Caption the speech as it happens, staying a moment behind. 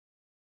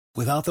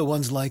Without the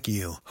ones like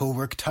you, who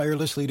work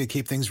tirelessly to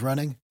keep things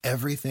running,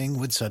 everything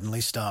would suddenly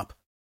stop.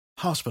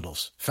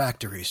 Hospitals,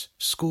 factories,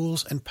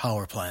 schools, and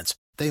power plants,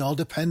 they all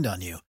depend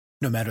on you.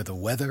 No matter the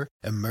weather,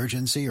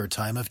 emergency, or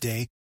time of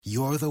day,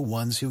 you're the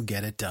ones who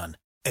get it done.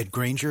 At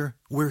Grainger,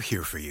 we're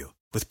here for you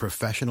with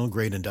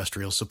professional-grade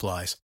industrial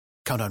supplies.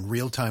 Count on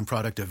real-time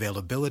product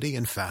availability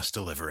and fast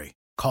delivery.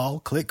 Call,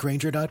 click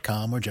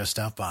Grainger.com, or just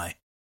stop by.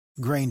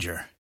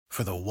 Grainger,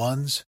 for the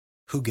ones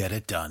who get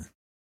it done.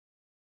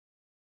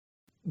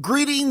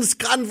 Greetings,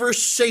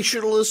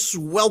 conversationalists.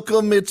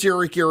 Welcome. It's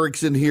Eric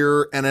Erickson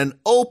here, and an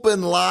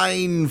open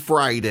line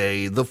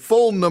Friday. The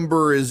phone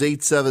number is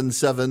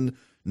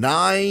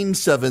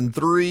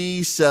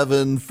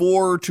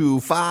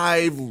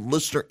 877-973-7425.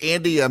 Listener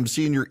Andy, I'm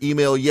seeing your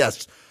email.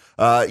 Yes,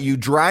 you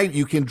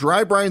can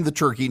dry brine the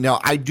turkey. Now,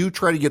 I do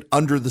try to get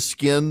under the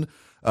skin,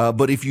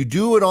 but if you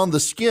do it on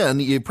the skin,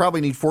 you probably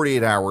need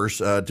 48 hours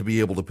to be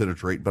able to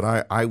penetrate.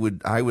 But I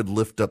would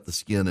lift up the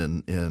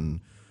skin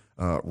and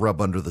rub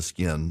under the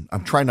skin.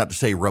 I'm trying not to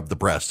say rub the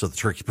breast of the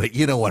turkey, but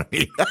you know what I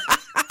mean.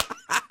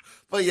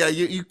 But yeah,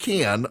 you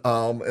can.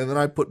 And then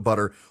I put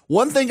butter.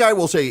 One thing I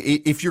will say,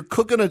 if you're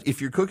cooking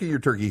your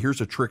turkey,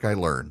 here's a trick I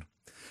learned.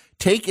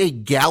 Take a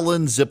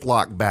gallon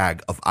Ziploc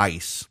bag of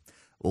ice,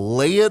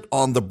 lay it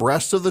on the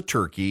breast of the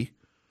turkey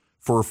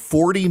for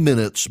 40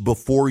 minutes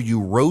before you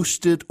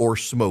roast it or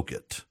smoke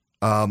it.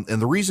 And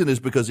the reason is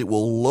because it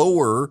will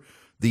lower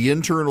the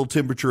internal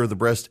temperature of the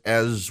breast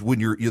as when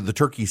the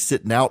turkey's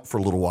sitting out for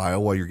a little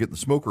while you're getting the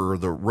smoker or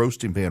the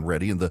roasting pan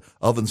ready and the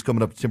oven's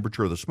coming up to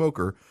temperature of the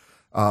smoker.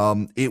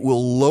 It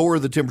will lower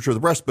the temperature of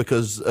the breast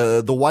because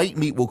the white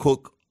meat will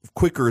cook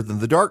quicker than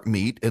the dark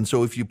meat. And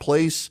so if you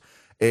place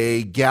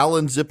a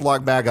gallon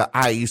Ziploc bag of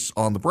ice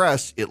on the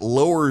breast, it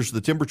lowers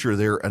the temperature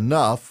there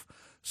enough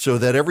so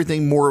that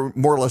everything more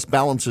or less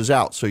balances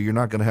out. So you're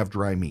not going to have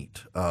dry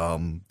meat.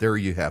 There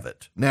you have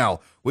it.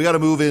 Now, we got to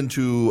move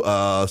into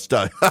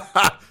stuff.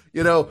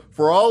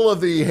 For all of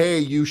the, hey,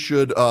 you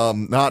should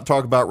not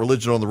talk about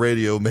religion on the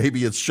radio,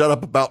 maybe it's shut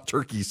up about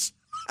turkeys.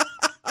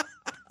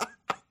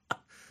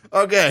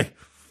 Okay.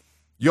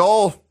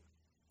 Y'all,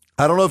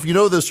 I don't know if you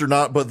know this or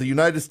not, but the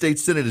United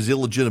States Senate is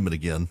illegitimate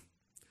again.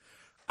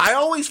 I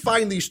always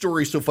find these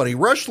stories so funny.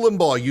 Rush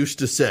Limbaugh used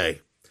to say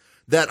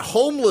that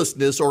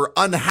homelessness or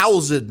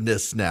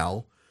unhousedness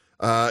now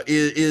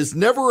is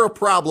never a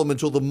problem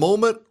until the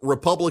moment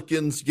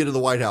Republicans get in the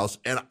White House.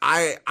 And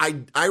I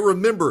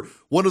remember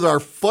one of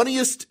our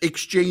funniest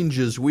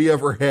exchanges we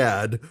ever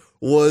had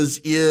was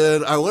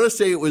in, I want to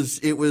say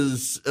it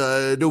was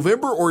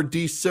November or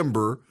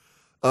December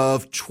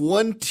of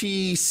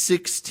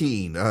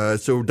 2016.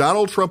 So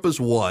Donald Trump has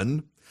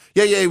won.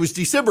 Yeah, it was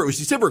December. It was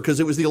December because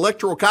it was the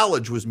Electoral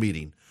College was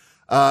meeting.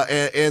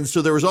 And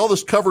so there was all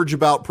this coverage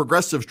about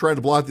progressives trying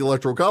to block the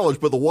Electoral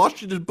College, but the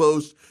Washington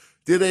Post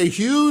did a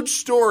huge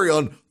story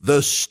on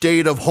the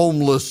state of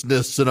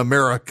homelessness in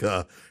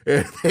America.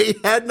 And they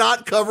had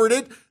not covered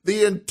it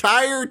the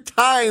entire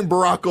time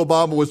Barack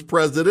Obama was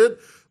president,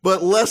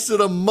 but less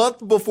than a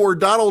month before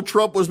Donald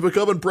Trump was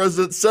becoming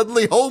president,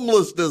 suddenly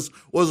homelessness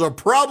was a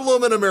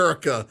problem in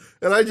America.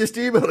 And I just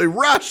emailed him,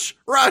 Rush,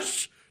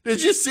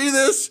 did you see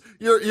this?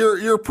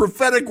 Your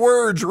prophetic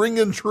words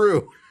ringing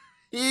true.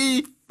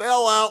 He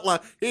fell out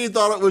like he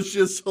thought it was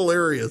just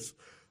hilarious.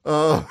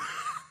 And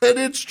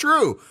it's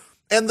true.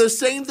 And the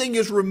same thing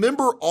is,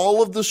 remember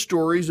all of the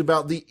stories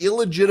about the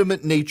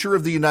illegitimate nature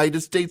of the United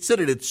States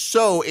Senate. It's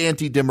so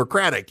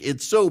anti-democratic.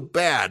 It's so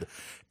bad.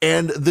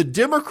 And the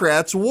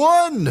Democrats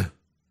won.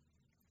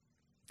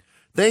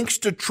 Thanks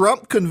to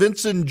Trump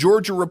convincing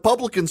Georgia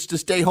Republicans to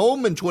stay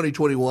home in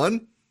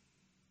 2021,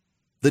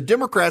 the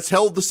Democrats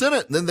held the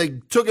Senate. And then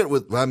they took it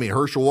with,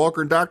 Herschel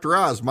Walker and Dr.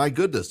 Oz, my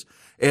goodness.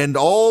 And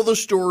all the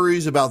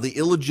stories about the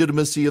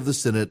illegitimacy of the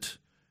Senate,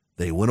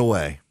 they went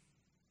away.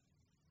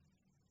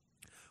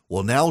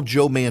 Well, now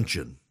Joe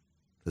Manchin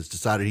has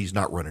decided he's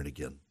not running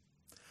again.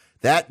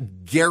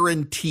 That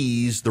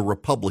guarantees the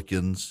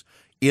Republicans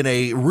in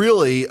a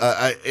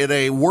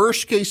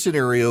worst case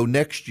scenario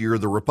next year,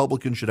 the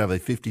Republicans should have a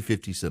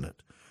 50-50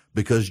 Senate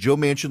because Joe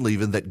Manchin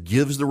leaving, that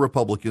gives the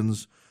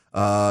Republicans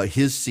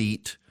his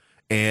seat.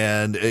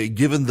 And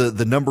given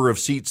the number of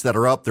seats that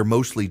are up, they're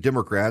mostly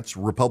Democrats.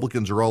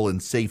 Republicans are all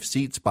in safe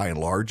seats by and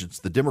large. It's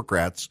the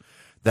Democrats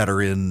that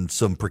are in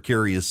some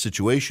precarious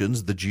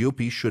situations. The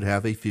GOP should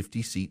have a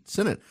 50-seat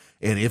Senate.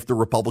 And if the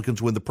Republicans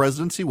win the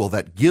presidency, well,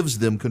 that gives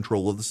them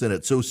control of the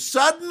Senate. So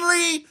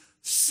suddenly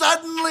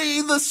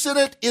the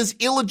Senate is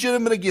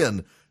illegitimate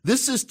again.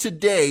 This is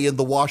today in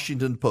the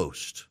Washington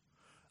Post.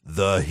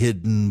 The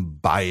hidden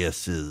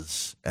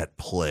biases at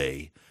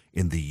play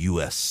in the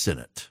U.S.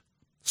 Senate.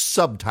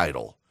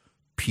 Subtitle,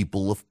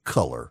 people of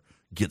color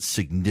get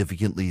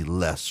significantly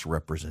less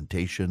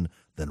representation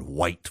than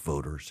white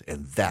voters,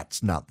 and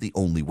that's not the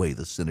only way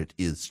the Senate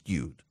is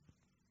skewed.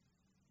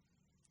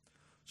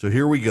 So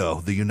here we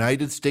go. The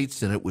United States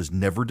Senate was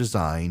never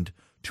designed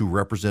to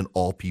represent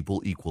all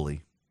people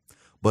equally,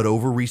 but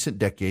over recent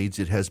decades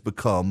it has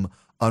become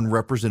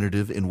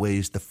unrepresentative in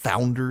ways the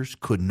founders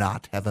could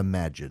not have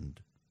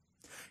imagined.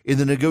 In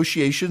the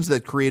negotiations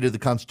that created the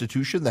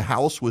Constitution, the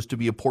House was to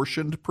be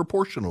apportioned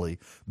proportionally,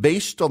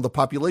 based on the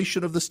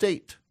population of the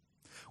state.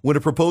 When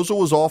a proposal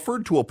was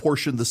offered to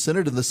apportion the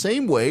Senate in the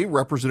same way,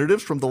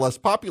 representatives from the less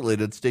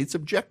populated states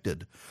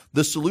objected.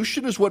 The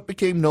solution is what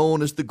became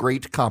known as the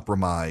Great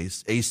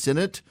Compromise, a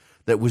Senate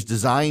that was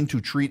designed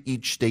to treat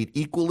each state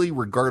equally,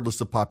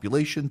 regardless of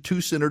population,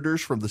 2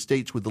 senators from the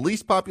states with the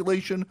least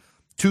population,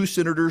 2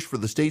 senators for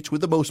the states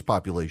with the most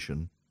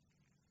population.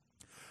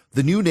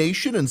 The new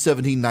nation in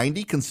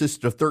 1790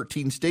 consisted of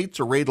 13 states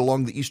arrayed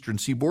along the eastern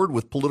seaboard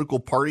with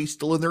political parties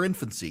still in their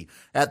infancy.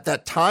 At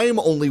that time,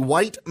 only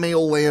white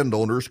male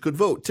landowners could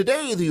vote.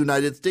 Today, the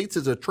United States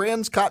is a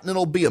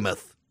transcontinental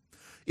behemoth.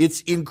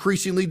 It's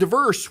increasingly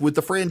diverse, with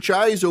the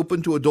franchise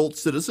open to adult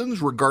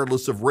citizens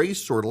regardless of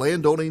race or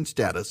landowning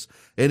status,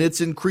 and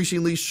it's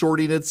increasingly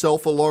sorting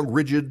itself along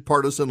rigid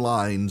partisan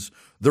lines.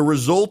 The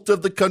result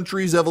of the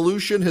country's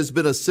evolution has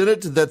been a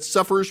Senate that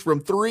suffers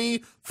from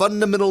 3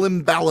 fundamental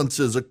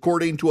imbalances,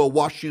 according to a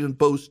Washington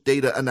Post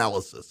data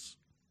analysis.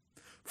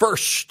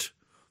 First,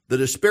 the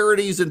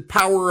disparities in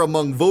power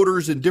among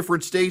voters in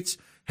different states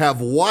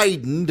have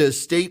widened as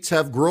states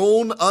have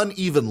grown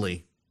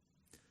unevenly.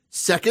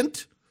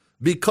 Second,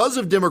 because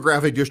of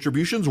demographic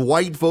distributions,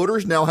 white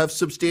voters now have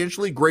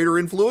substantially greater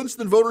influence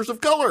than voters of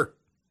color.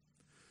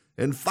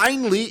 And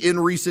finally,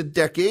 in recent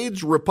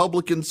decades,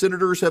 Republican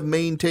senators have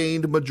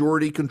maintained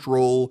majority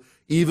control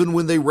even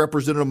when they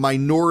represent a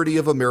minority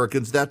of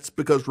Americans. That's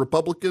because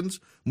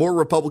more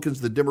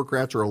Republicans than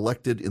Democrats, are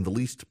elected in the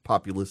least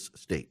populous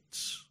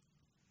states.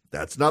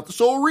 That's not the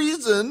sole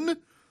reason.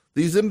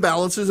 These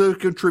imbalances have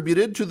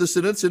contributed to the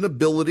Senate's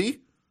inability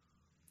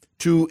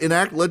to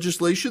enact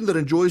legislation that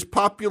enjoys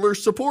popular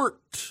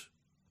support,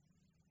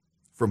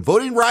 from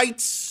voting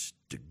rights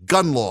to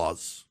gun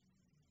laws.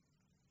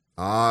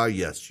 Ah,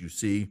 yes, you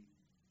see,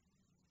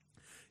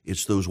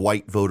 it's those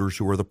white voters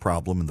who are the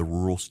problem in the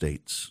rural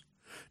states.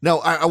 Now,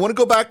 I want to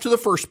go back to the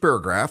first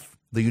paragraph.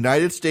 The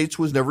United States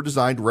was never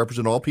designed to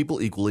represent all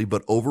people equally,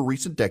 but over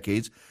recent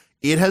decades,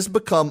 it has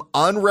become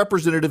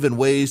unrepresentative in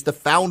ways the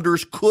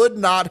founders could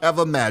not have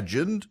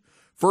imagined.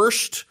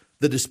 First,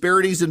 the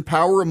disparities in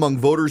power among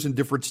voters in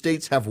different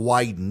states have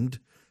widened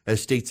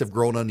as states have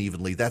grown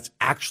unevenly. That's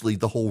actually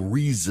the whole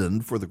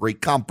reason for the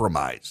Great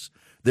Compromise.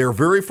 Their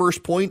very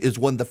first point is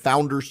one the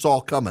founders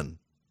saw coming.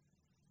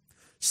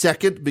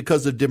 Second,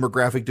 because of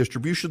demographic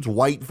distributions,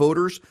 white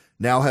voters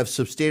now have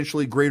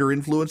substantially greater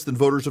influence than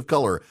voters of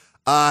color.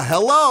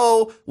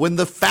 Hello, when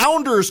the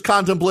founders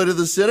contemplated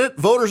the Senate,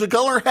 voters of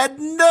color had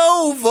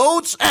no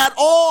votes at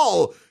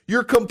all.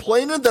 You're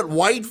complaining that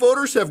white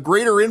voters have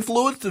greater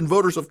influence than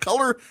voters of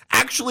color?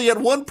 Actually, at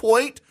one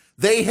point,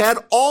 they had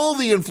all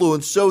the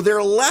influence, so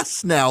they're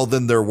less now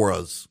than there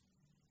was.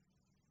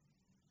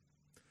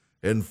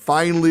 And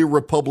finally,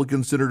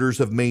 Republican senators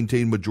have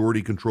maintained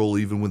majority control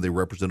even when they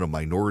represent a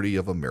minority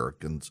of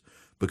Americans,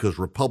 because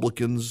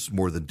Republicans,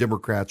 more than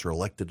Democrats, are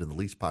elected in the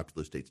least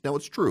populous states. Now,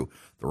 it's true,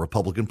 the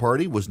Republican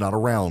Party was not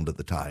around at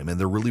the time, and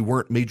there really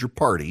weren't major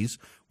parties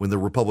when the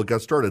Republic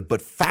got started,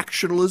 but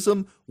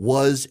factionalism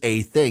was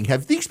a thing.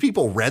 Have these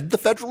people read the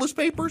Federalist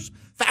Papers?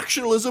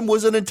 Factionalism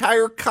was an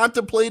entire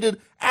contemplated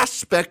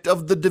aspect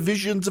of the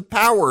divisions of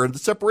power and the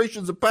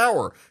separations of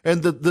power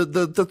and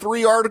the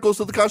 3 articles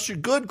of the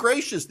Constitution. Good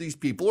gracious, these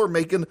people are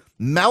making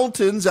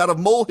mountains out of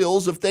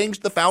molehills of things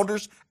the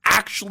founders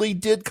actually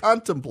did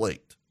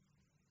contemplate.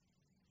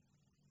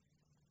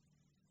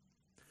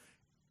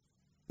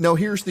 Now,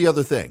 here's the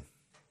other thing.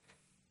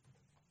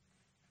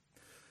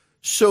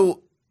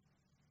 So,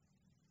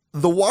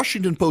 the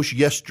Washington Post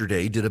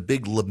yesterday did a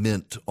big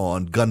lament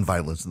on gun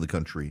violence in the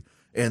country,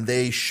 and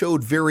they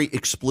showed very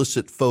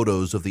explicit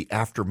photos of the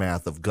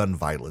aftermath of gun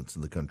violence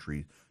in the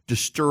country,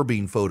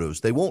 disturbing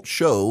photos. They won't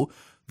show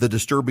the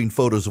disturbing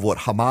photos of what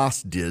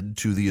Hamas did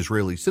to the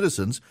Israeli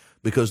citizens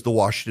because the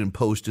Washington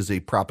Post is a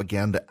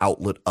propaganda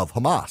outlet of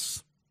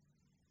Hamas.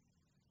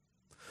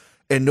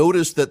 And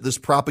notice that this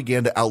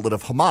propaganda outlet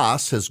of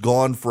Hamas has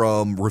gone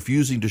from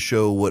refusing to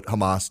show what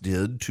Hamas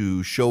did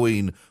to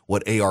showing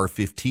what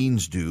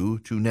AR-15s do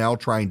to now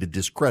trying to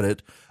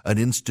discredit an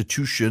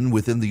institution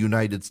within the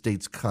United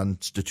States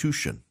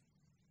Constitution.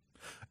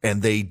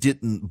 And they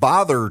didn't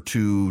bother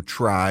to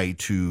try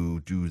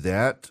to do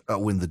that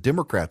when the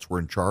Democrats were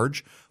in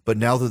charge. But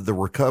now that the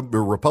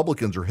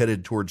Republicans are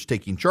headed towards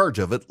taking charge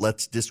of it,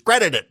 let's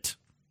discredit it.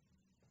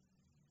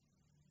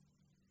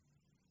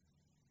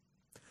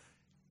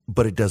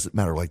 But it doesn't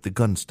matter, like the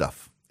gun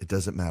stuff. It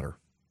doesn't matter.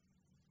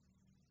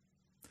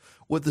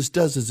 What this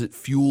does is it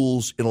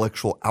fuels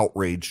intellectual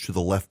outrage to the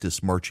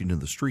leftists marching in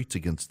the streets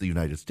against the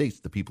United States,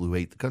 the people who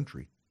hate the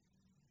country.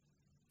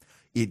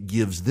 It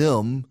gives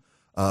them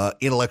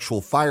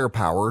intellectual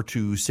firepower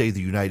to say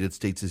the United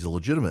States is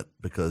illegitimate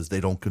because they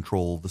don't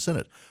control the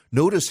Senate.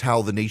 Notice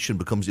how the nation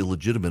becomes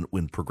illegitimate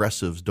when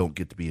progressives don't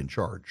get to be in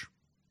charge.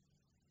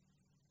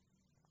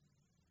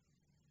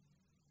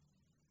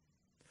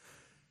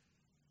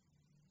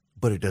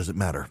 But it doesn't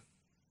matter.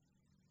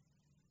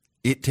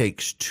 It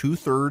takes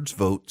 2/3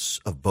 votes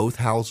of both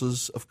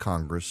houses of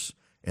Congress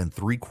and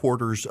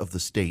 3/4 of the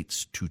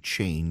states to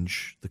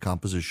change the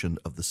composition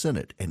of the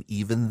Senate. And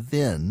even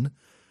then,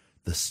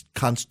 the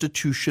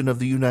Constitution of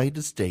the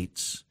United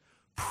States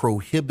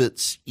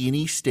prohibits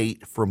any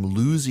state from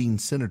losing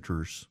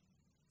senators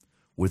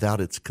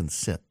without its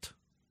consent.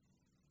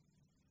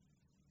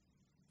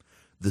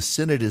 The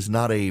Senate is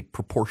not a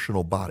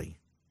proportional body.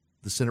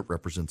 The Senate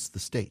represents the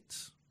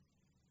states.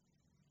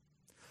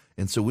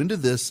 And so into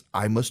this,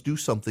 I must do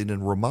something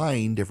and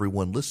remind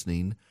everyone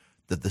listening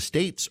that the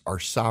states are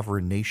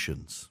sovereign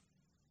nations.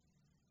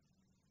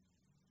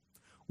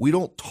 We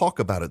don't talk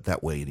about it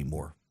that way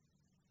anymore.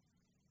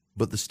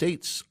 But the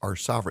states are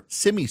sovereign,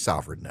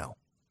 semi-sovereign now.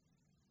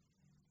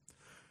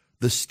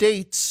 The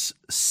states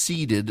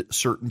ceded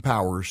certain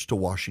powers to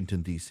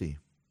Washington, D.C.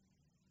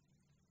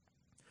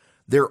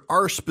 There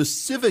are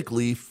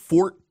specifically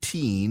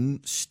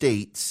 14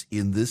 states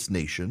in this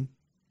nation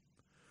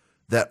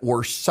that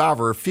were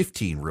sovereign,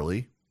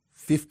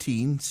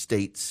 15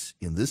 states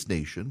in this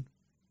nation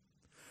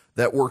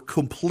that were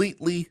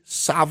completely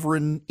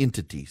sovereign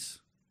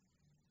entities.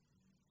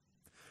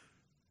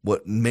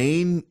 What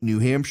Maine, New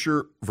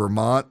Hampshire,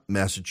 Vermont,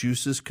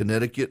 Massachusetts,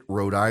 Connecticut,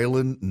 Rhode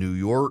Island, New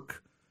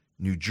York,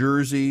 New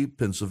Jersey,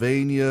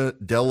 Pennsylvania,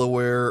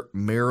 Delaware,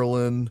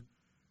 Maryland,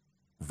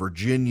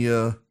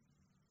 Virginia,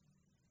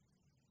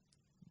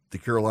 the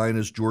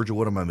Carolinas, Georgia.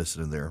 What am I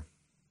missing in there?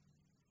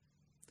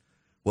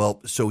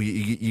 Well, so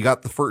you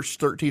got the first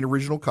 13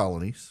 original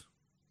colonies,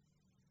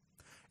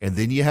 and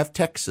then you have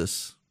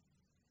Texas.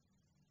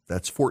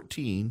 That's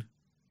 14.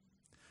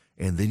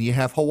 And then you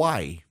have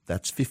Hawaii.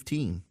 That's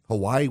 15.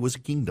 Hawaii was a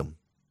kingdom.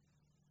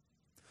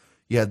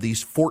 You had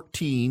these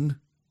 14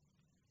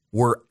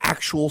 were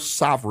actual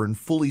sovereign,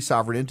 fully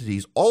sovereign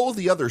entities. All of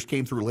the others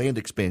came through land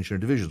expansion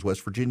and divisions.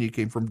 West Virginia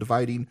came from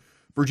dividing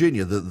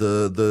Virginia.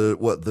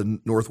 The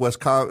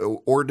Northwest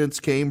Ordinance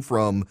came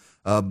from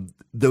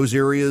those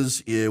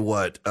areas.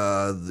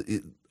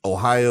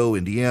 Ohio,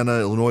 Indiana,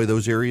 Illinois,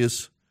 those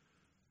areas.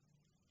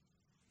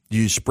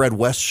 You spread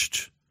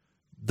west.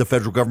 The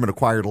federal government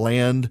acquired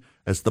land.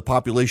 As the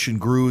population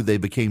grew, they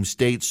became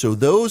states. So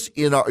those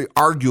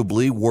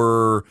arguably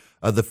were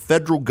the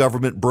federal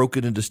government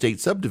broken into state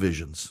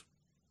subdivisions.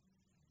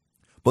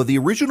 But the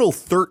original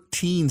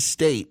 13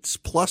 states,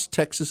 plus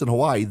Texas and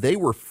Hawaii, they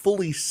were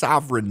fully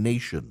sovereign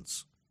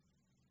nations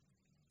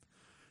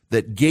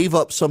that gave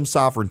up some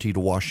sovereignty to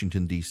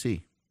Washington,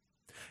 D.C.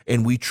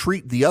 And we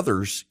treat the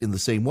others in the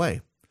same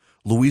way.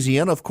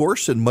 Louisiana, of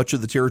course, and much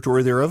of the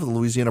territory thereof, the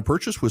Louisiana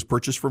Purchase, was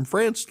purchased from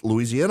France.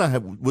 Louisiana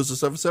was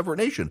a separate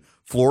nation.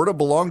 Florida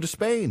belonged to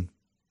Spain.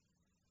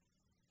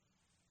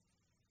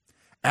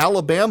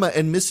 Alabama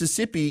and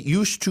Mississippi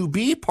used to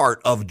be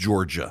part of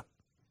Georgia.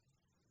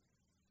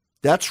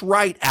 That's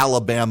right,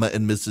 Alabama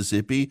and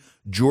Mississippi.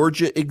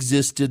 Georgia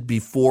existed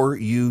before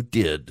you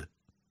did.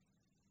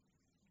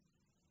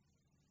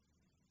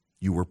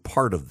 You were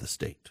part of the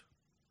state.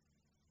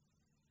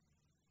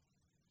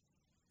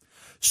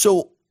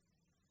 So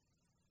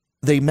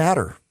they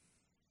matter.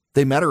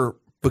 They matter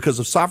because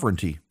of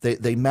sovereignty.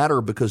 They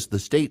matter because the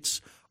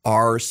states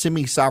are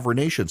semi-sovereign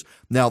nations.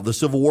 Now, the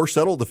Civil War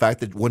settled the fact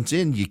that once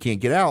in, you can't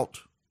get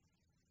out.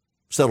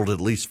 Settled at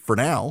least for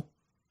now.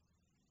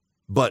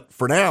 But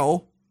for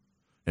now,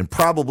 and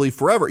probably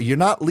forever, you're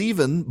not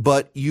leaving,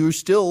 but you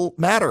still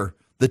matter.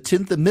 The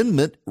 10th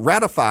Amendment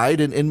ratified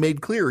and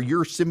made clear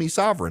you're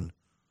semi-sovereign.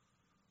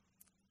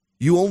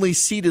 You only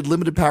ceded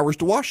limited powers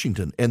to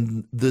Washington,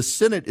 and the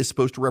Senate is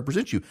supposed to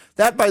represent you.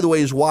 That, by the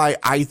way, is why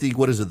I think,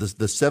 the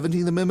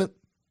 17th Amendment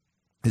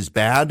is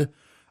bad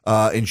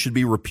and should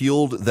be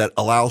repealed, that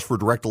allows for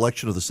direct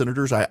election of the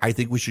senators. I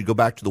think we should go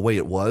back to the way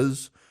it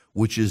was,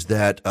 which is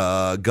that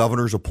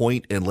governors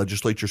appoint and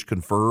legislatures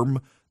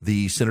confirm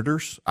the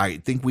senators. I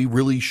think we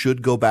really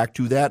should go back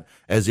to that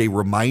as a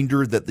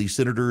reminder that the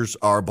senators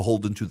are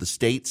beholden to the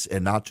states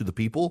and not to the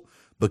people,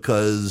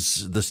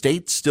 because the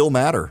states still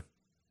matter.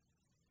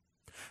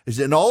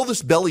 And all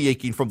this belly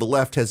aching from the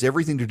left has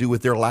everything to do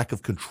with their lack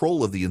of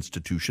control of the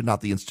institution,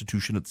 not the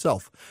institution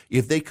itself.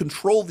 If they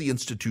controlled the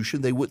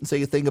institution, they wouldn't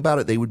say a thing about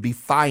it. They would be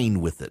fine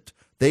with it.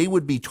 They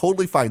would be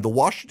totally fine. The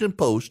Washington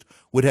Post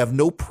would have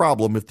no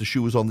problem if the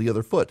shoe was on the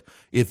other foot.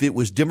 If it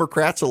was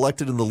Democrats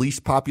elected in the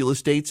least populous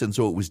states, and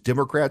so it was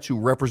Democrats who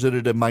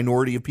represented a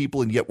minority of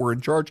people and yet were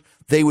in charge,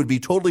 they would be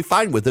totally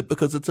fine with it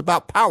because it's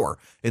about power.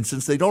 And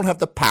since they don't have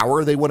the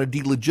power, they want to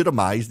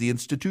delegitimize the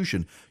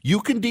institution. You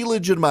can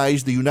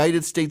delegitimize the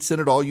United States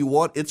Senate all you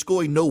want. It's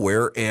going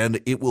nowhere, and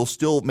it will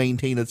still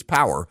maintain its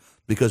power,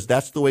 because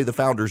that's the way the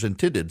founders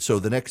intended. So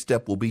the next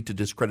step will be to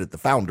discredit the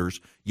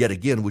founders yet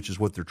again, which is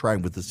what they're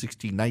trying with the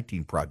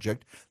 1619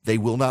 Project. They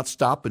will not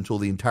stop until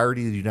the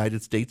entirety of the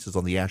United States is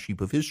on the ash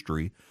heap of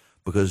history,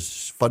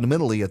 because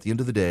fundamentally, at the end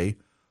of the day,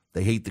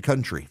 they hate the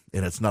country.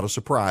 And it's not a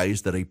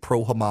surprise that a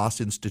pro-Hamas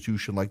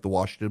institution like the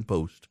Washington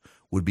Post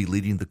would be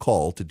leading the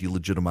call to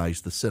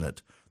delegitimize the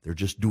Senate. They're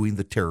just doing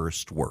the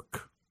terrorist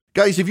work.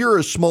 Guys, if you're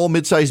a small,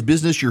 mid-sized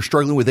business, you're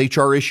struggling with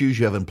HR issues,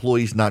 you have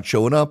employees not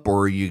showing up,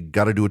 or you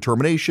got to do a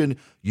termination,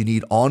 you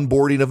need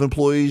onboarding of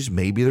employees,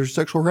 maybe there's a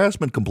sexual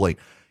harassment complaint.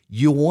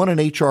 You want an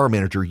HR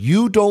manager.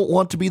 You don't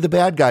want to be the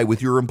bad guy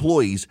with your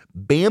employees.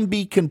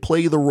 Bambee can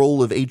play the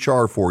role of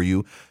HR for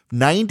you.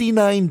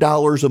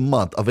 $99 a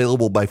month,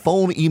 available by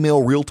phone,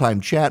 email, real-time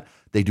chat.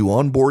 They do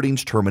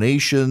onboardings,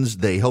 terminations.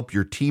 They help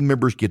your team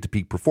members get to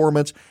peak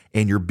performance,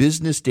 and your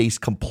business stays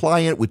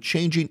compliant with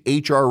changing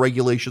HR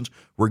regulations,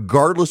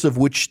 regardless of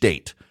which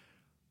state.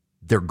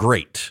 They're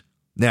great.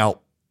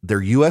 Now,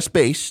 they're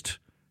U.S.-based.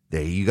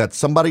 You got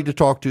somebody to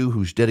talk to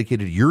who's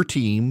dedicated to your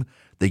team.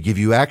 They give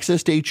you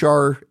access to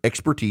HR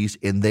expertise,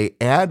 and they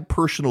add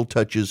personal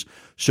touches.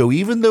 So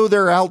even though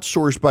they're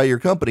outsourced by your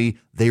company,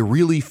 they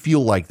really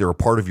feel like they're a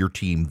part of your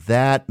team.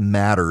 That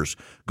matters.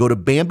 Go to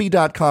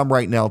Bambee.com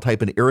right now.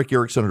 Type in Eric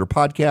Erickson under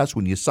podcast.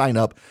 When you sign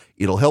up,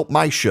 it'll help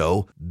my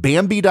show.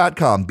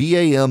 Bambee.com,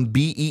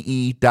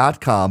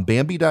 Bambee.com,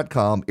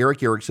 Bambee.com,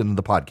 Eric Erickson in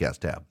the podcast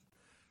tab.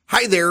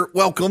 Hi there.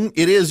 Welcome.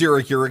 It is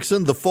Eric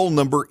Erickson. The phone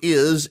number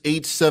is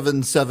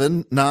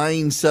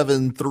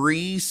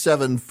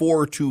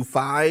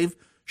 877-973-7425.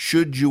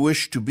 Should you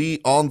wish to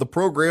be on the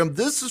program.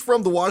 This is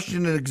from the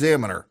Washington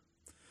Examiner.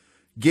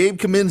 Gabe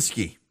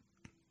Kaminsky.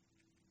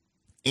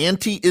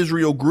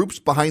 Anti-Israel groups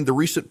behind the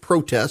recent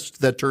protests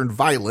that turned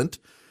violent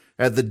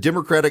at the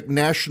Democratic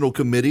National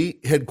Committee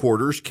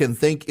headquarters can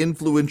thank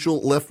influential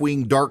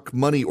left-wing dark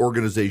money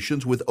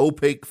organizations with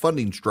opaque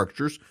funding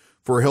structures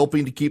for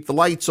helping to keep the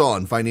lights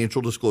on,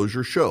 financial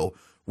disclosures show.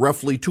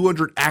 Roughly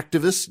 200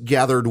 activists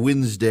gathered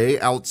Wednesday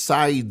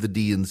outside the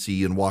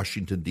DNC in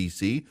Washington,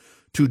 D.C.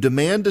 to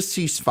demand a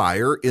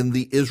ceasefire in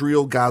the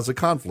Israel-Gaza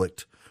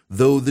conflict,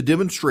 though the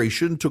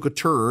demonstration took a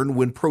turn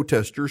when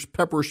protesters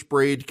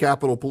pepper-sprayed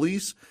Capitol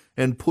Police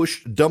and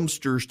pushed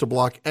dumpsters to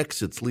block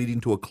exits, leading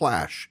to a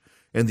clash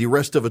and the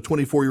arrest of a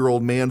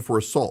 24-year-old man for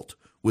assault,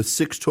 with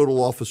 6 total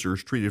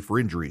officers treated for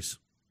injuries.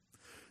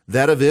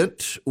 That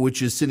event,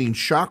 which is sending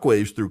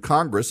shockwaves through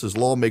Congress as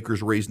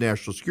lawmakers raise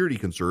national security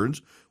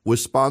concerns,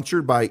 was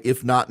sponsored by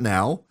If Not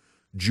Now,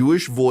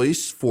 Jewish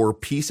Voice for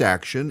Peace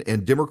Action,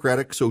 and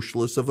Democratic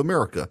Socialists of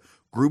America,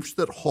 groups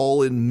that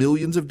haul in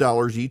millions of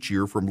dollars each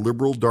year from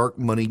liberal dark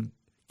money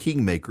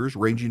kingmakers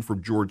ranging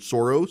from George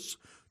Soros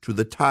to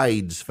the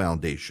Tides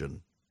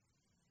Foundation.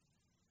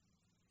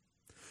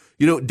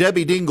 You know,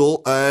 Debbie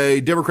Dingell,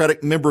 a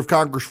Democratic member of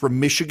Congress from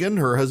Michigan,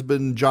 her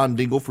husband, John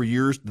Dingell, for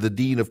years, the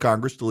dean of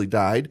Congress till he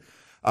died.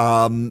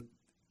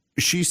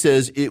 She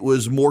says it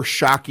was more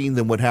shocking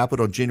than what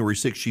happened on January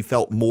 6th. She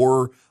felt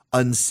more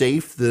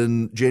unsafe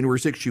than January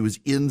 6th. She was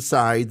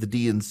inside the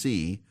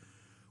DNC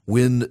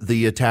when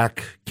the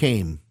attack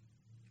came.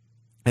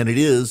 And it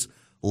is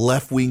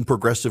left-wing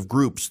progressive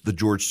groups, the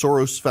George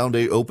Soros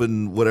Foundation,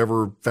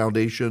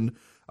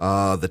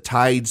 the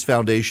Tides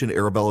Foundation,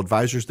 Arabella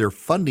Advisors, they're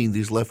funding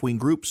these left-wing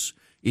groups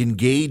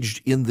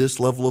engaged in this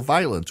level of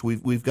violence.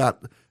 We've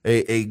got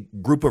a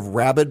group of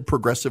rabid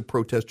progressive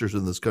protesters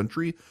in this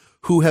country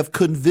who have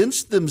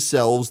convinced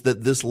themselves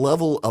that this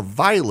level of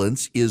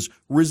violence is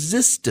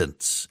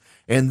resistance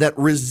and that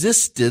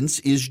resistance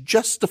is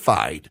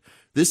justified.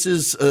 This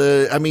is,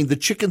 the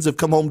chickens have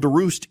come home to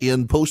roost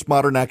in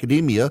postmodern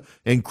academia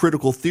and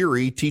critical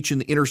theory teaching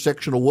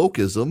intersectional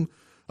wokeism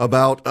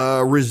about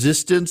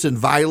resistance and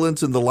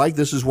violence and the like.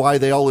 This is why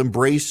they all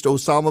embraced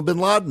Osama bin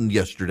Laden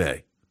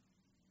yesterday.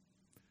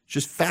 It's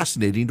just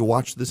fascinating to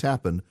watch this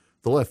happen.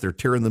 The left, they're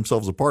tearing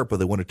themselves apart, but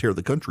they want to tear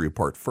the country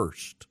apart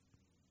first.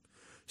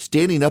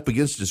 Standing up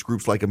against this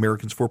groups like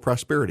Americans for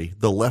Prosperity.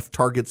 The left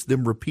targets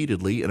them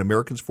repeatedly, and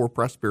Americans for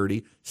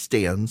Prosperity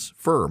stands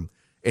firm.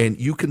 And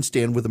you can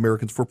stand with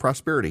Americans for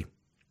Prosperity.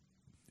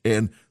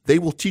 And they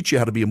will teach you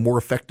how to be a more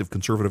effective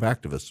conservative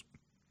activist.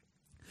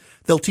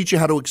 They'll teach you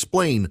how to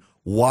explain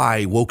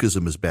why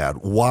wokeism is bad,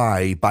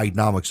 why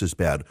Bidenomics is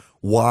bad,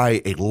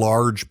 why a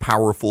large,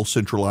 powerful,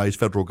 centralized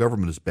federal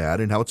government is bad,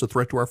 and how it's a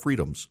threat to our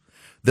freedoms.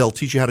 They'll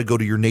teach you how to go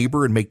to your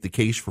neighbor and make the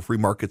case for free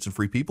markets and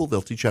free people.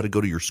 They'll teach you how to go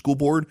to your school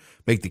board,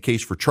 make the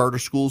case for charter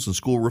schools and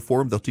school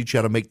reform. They'll teach you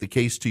how to make the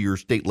case to your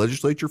state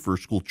legislature for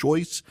school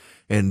choice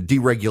and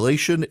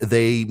deregulation.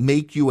 They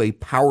make you a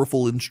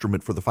powerful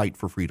instrument for the fight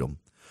for freedom.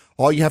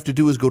 All you have to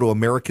do is go to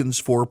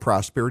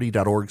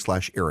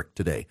americansforprosperity.org/Eric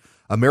today.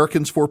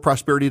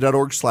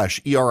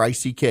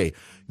 americansforprosperity.org/ERICK.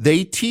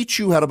 They teach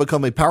you how to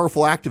become a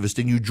powerful activist,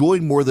 and you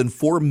join more than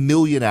 4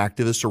 million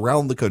activists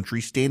around the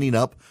country standing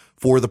up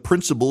for the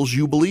principles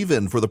you believe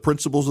in, for the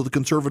principles of the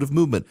conservative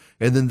movement.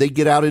 And then they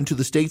get out into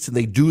the states and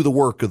they do the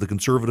work of the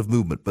conservative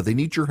movement, but they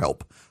need your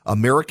help.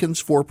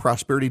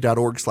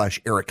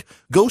 americansforprosperity.org/Eric.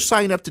 Go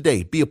sign up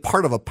today. Be a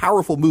part of a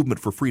powerful movement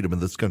for freedom in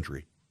this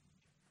country.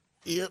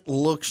 It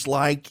looks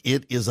like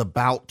it is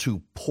about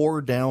to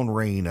pour down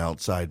rain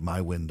outside my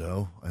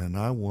window, and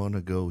I want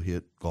to go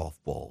hit golf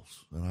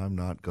balls, and I'm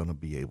not going to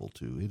be able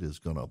to. It is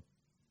going to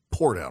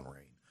pour down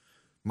rain.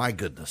 My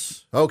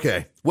goodness.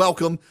 Okay,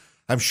 welcome.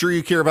 I'm sure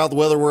you care about the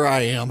weather where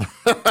I am.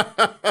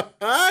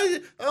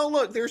 Oh,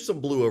 look, there's some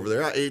blue over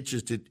there.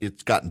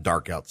 It's gotten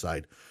dark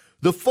outside.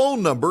 The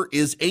phone number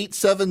is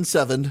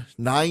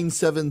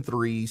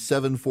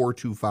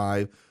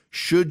 877-973-7425.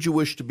 Should you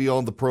wish to be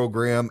on the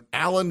program.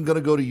 Alan, going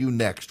to go to you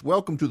next.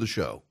 Welcome to the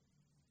show.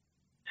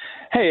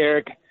 Hey,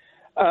 Eric.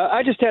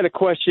 I just had a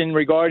question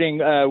regarding,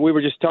 you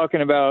were just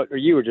talking about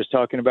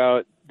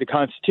the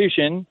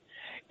Constitution.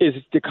 Is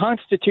the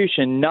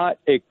Constitution not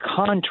a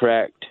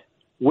contract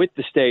with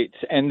the states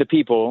and the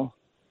people?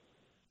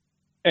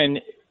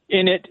 And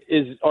in it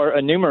are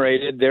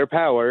enumerated their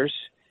powers.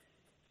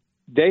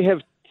 They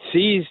have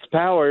seized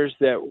powers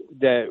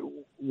that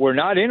were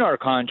not in our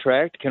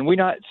contract. Can we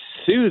not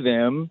sue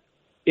them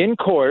in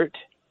court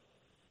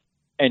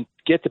and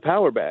get the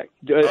power back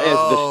as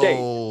the state?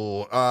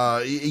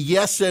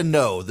 Yes and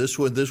no. This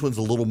one's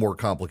a little more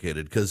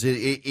complicated because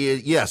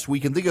yes, we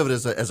can think of it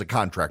as a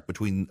contract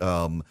between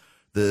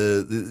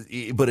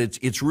but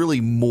it's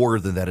really more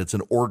than that. It's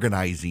an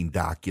organizing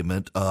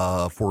document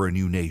for a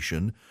new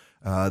nation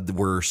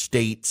where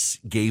states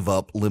gave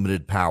up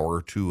limited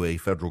power to a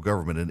federal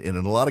government, and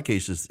in a lot of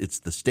cases, it's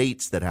the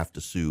states that have to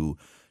sue,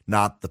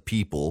 not the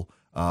people.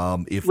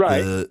 If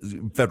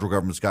the federal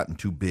government's gotten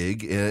too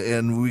big,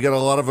 and we got a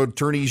lot of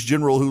attorneys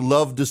general who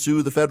love to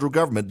sue the federal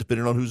government,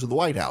 depending on who's in the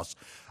White House.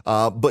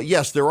 But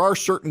yes, there are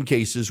certain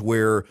cases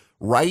where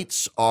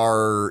rights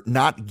are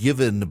not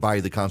given by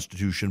the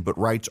Constitution, but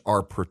rights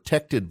are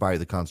protected by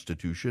the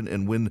Constitution.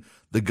 And when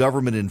the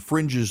government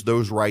infringes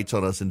those rights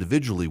on us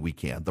individually, we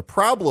can. The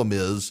problem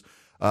is,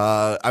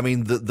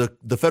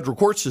 the federal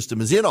court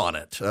system is in on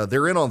it.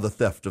 They're in on the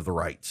theft of the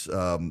rights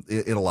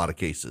in a lot of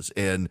cases.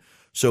 And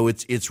so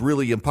it's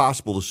really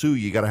impossible to sue.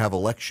 You got to have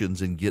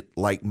elections and get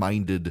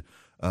like-minded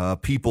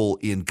people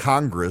in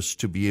Congress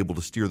to be able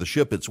to steer the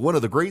ship. It's one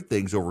of the great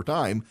things over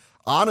time.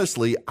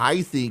 Honestly,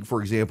 I think,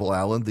 for example,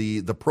 Alan,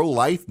 the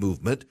pro-life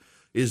movement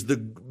is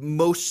the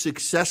most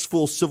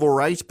successful civil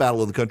rights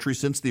battle in the country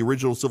since the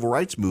original civil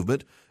rights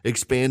movement,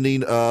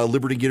 expanding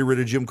liberty, getting rid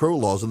of Jim Crow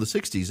laws in the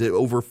 60s.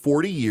 Over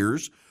 40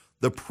 years,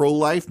 the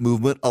pro-life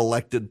movement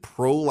elected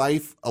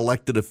pro-life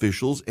elected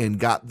officials and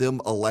got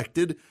them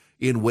elected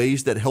in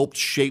ways that helped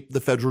shape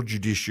the federal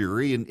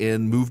judiciary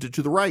and moved it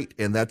to the right.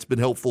 And that's been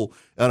helpful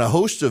in a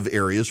host of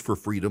areas for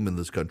freedom in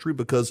this country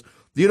because,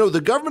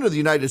 the government of the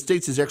United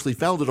States is actually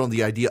founded on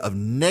the idea of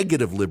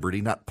negative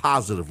liberty, not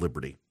positive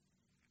liberty.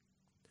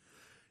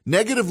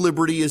 Negative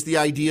liberty is the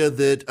idea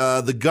that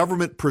the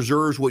government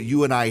preserves what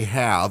you and I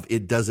have.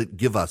 It doesn't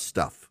give us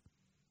stuff.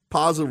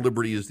 Positive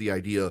liberty is the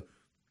idea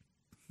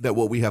that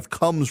what we have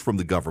comes from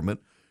the government,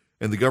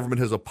 and the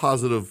government has a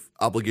positive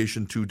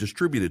obligation to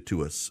distribute it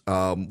to us,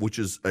 which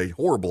is a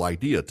horrible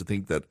idea to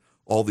think that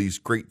all these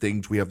great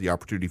things we have the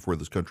opportunity for in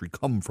this country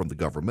come from the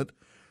government,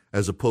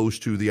 as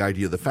opposed to the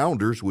idea of the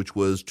founders, which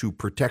was to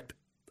protect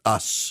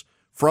us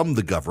from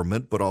the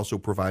government, but also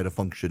provide a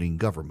functioning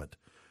government.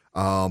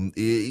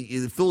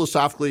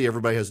 Philosophically,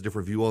 everybody has a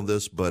different view on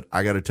this, but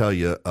I got to tell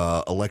you,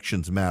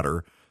 elections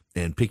matter,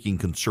 and picking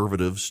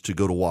conservatives to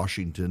go to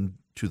Washington,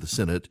 to the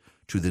Senate,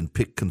 to then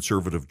pick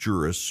conservative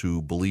jurists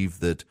who believe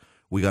that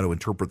we got to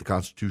interpret the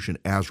Constitution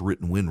as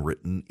written when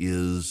written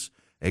is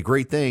a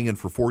great thing. And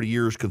for 40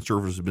 years,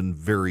 conservatives have been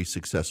very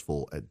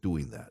successful at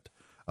doing that.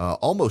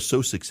 Almost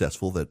so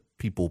successful that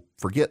people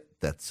forget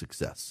that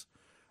success.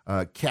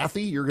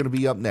 Kathy, you're going to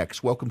be up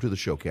next. Welcome to the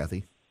show,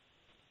 Kathy.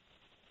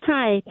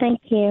 Hi,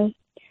 thank you.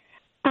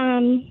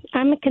 I'm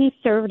a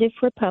conservative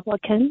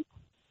Republican,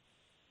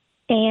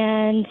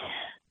 and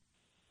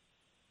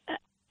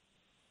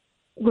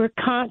we're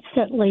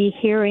constantly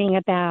hearing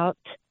about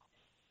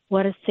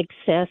what a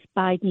success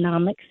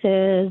Bidenomics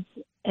is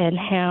and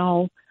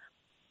how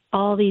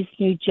all these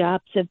new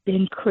jobs have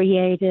been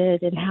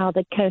created and how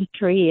the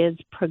country is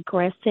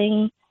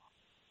progressing.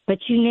 But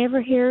you never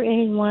hear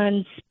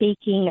anyone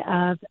speaking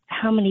of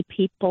how many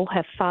people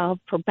have filed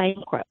for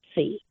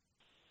bankruptcy.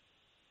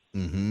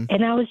 Mm-hmm.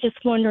 And I was just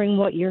wondering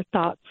what your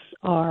thoughts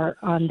are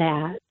on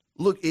that.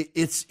 Look,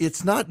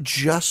 it's not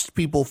just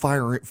people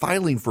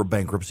filing for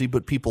bankruptcy,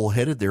 but people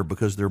headed there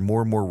because they're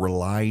more and more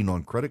relying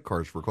on credit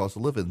cards for cost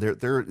of living.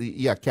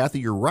 Yeah, Kathy,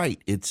 you're right.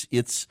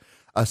 It's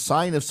a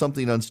sign of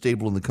something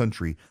unstable in the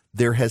country.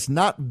 There has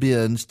not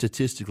been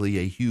statistically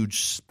a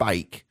huge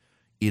spike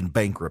in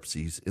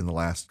bankruptcies in the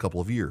last couple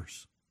of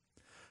years.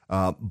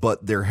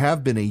 But there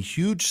have been a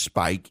huge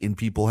spike in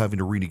people having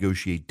to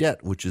renegotiate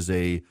debt, which is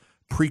a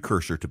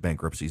precursor to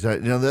bankruptcies.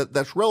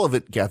 That's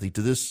relevant, Kathy,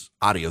 to this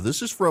audio.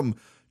 This is from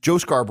Joe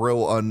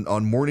Scarborough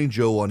on Morning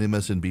Joe on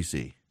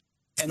MSNBC.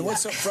 And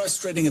what's so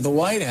frustrating at the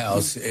White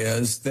House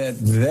is that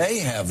they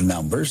have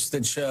numbers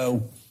that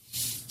show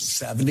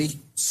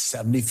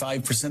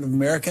 75% of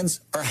Americans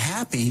are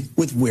happy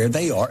with where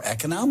they are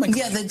economically.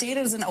 Yeah, the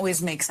data doesn't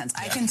always make sense.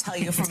 I can tell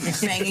you from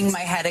banging my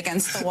head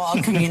against the wall,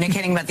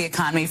 communicating about the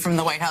economy from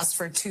the White House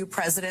for 2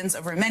 presidents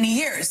over many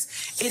years,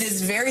 it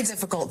is very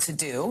difficult to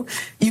do.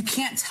 You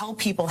can't tell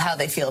people how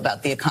they feel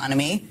about the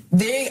economy.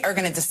 They are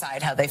going to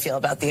decide how they feel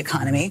about the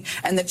economy.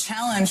 And the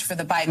challenge for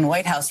the Biden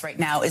White House right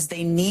now is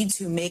they need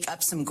to make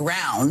up some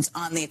ground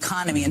on the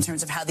economy in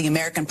terms of how the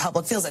American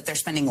public feels like they're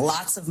spending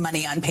lots of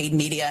money on paid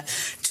media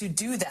to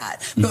do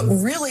that. But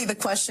really, the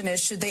question is,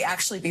 should they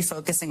actually be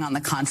focusing on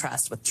the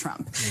contrast with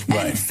Trump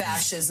and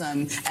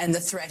fascism and the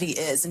threat he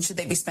is? And should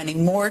they be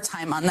spending more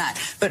time on that?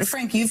 But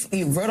Frank, you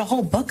wrote a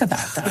whole book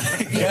about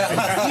that.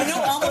 You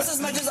know almost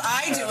as much as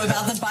I do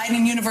about the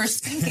Biden universe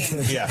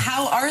thinking.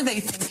 How are they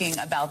thinking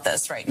about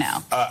this right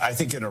now? I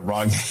think in a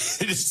wrong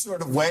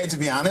sort of way, to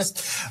be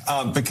honest,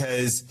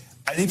 because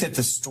I think that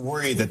the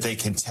story that they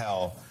can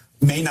tell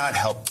may not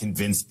help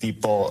convince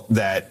people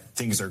that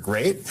things are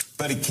great,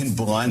 but it can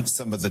blunt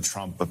some of the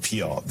Trump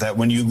appeal. That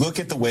when you look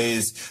at the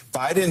ways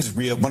one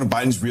of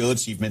Biden's real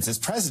achievements as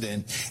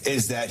president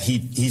is that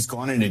he's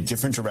gone in a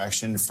different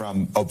direction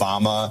from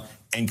Obama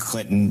and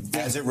Clinton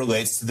as it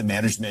relates to the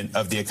management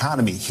of the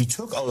economy. He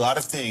took a lot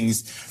of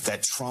things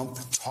that Trump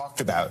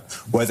talked about,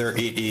 whether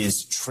it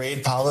is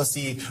trade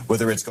policy,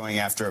 whether it's going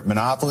after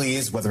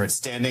monopolies, whether it's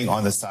standing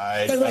on the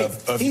side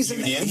of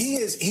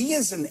unions. He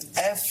is an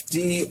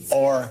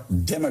FDR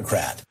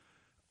Democrat.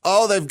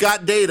 Oh, they've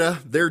got data.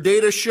 Their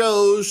data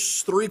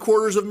shows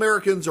 3/4 of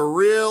Americans are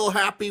real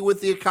happy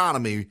with the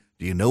economy.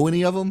 Do you know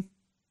any of them?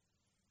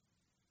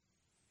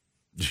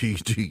 Do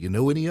you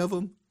know any of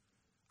them?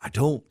 I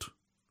don't.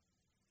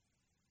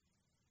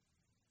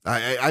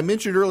 I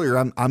mentioned earlier,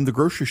 I'm the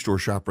grocery store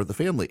shopper at the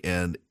family,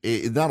 and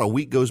not a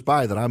week goes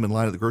by that I'm in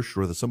line at the grocery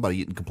store with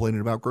somebody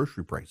complaining about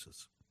grocery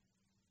prices.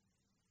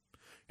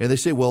 And they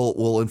say,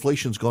 well,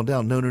 inflation's gone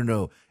down.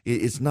 No.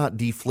 It's not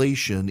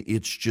deflation.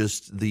 It's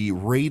just the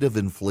rate of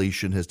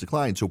inflation has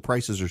declined. So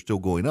prices are still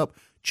going up,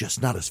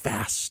 just not as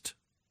fast.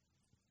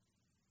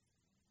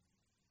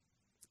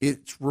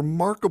 It's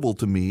remarkable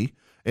to me.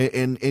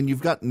 And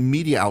you've got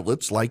media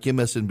outlets like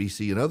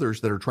MSNBC and others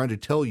that are trying to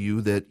tell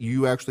you that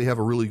you actually have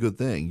a really good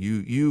thing.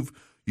 You've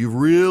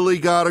really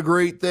got a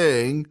great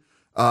thing.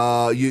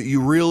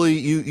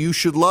 You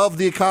should love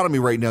the economy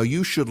right now.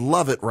 You should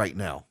love it right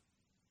now.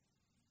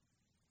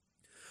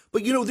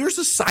 But, there's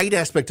a side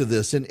aspect to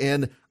this,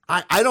 and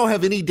I don't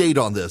have any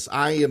data on this.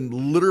 I am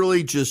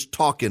literally just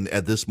talking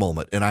at this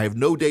moment, and I have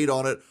no data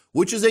on it,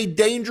 which is a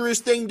dangerous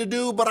thing to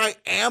do, but I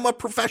am a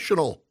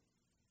professional.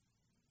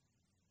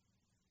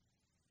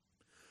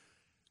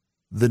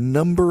 The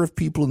number of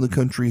people in the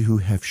country who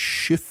have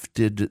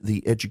shifted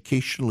the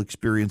educational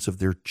experience of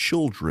their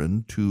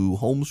children to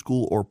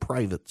homeschool or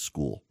private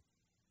school.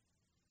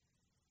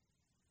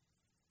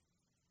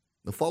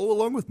 Now follow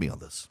along with me on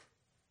this.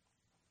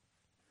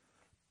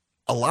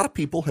 A lot of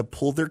people have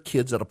pulled their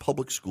kids out of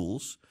public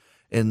schools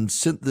and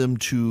sent them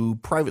to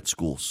private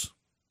schools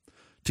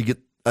to get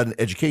an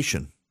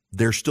education.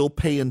 They're still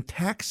paying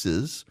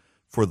taxes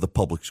for the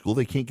public school.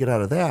 They can't get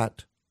out of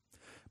that.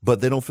 But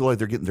they don't feel like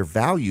they're getting their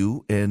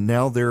value, and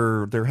now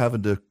they're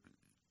having to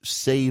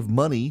save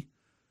money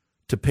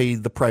to pay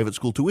the private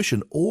school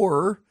tuition,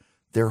 or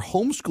they're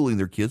homeschooling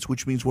their kids,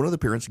 which means one of the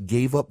parents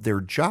gave up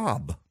their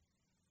job.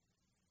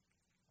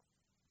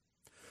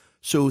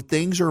 So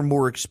things are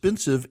more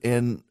expensive,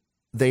 and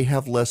they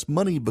have less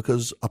money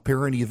because a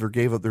parent either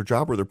gave up their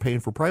job or they're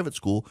paying for private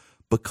school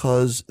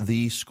because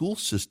the school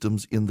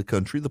systems in the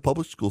country, the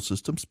public school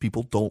systems,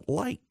 people don't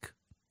like.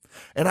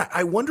 And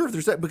I wonder if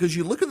there's that, because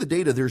you look at the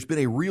data, there's been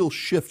a real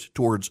shift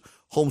towards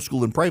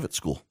homeschool and private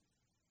school.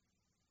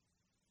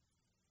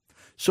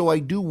 So I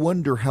do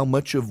wonder how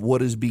much of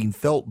what is being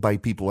felt by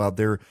people out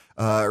there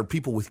are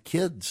people with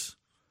kids.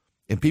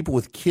 And people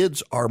with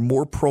kids are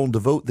more prone to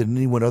vote than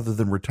anyone other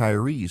than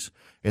retirees.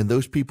 And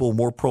those people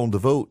more prone to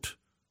vote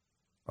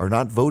are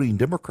not voting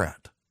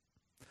Democrat,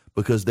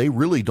 because they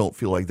really don't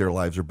feel like their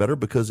lives are better,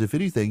 because if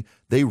anything,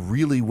 they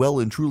really well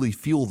and truly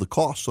feel the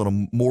costs on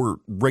a more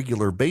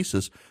regular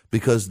basis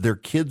because their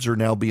kids are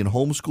now being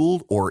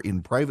homeschooled or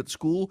in private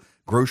school.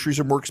 Groceries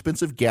are more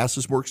expensive. Gas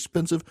is more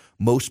expensive.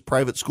 Most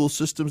private school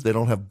systems, they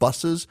don't have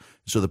buses,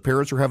 so the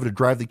parents are having to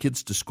drive the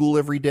kids to school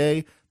every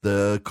day.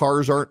 The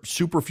cars aren't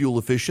super fuel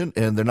efficient,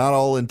 and they're not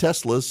all in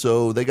Teslas,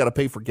 so they got to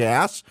pay for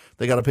gas.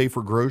 They got to pay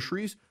for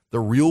groceries. The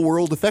real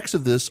world effects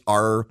of this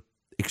are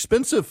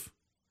expensive.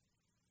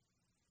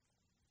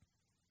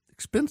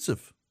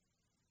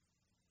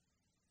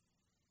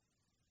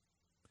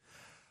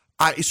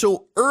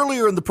 So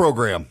earlier in the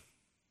program,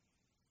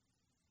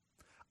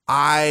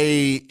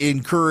 I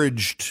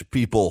encouraged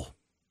people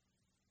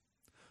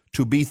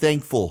to be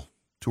thankful,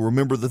 to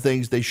remember the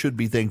things they should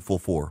be thankful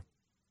for,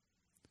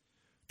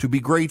 to be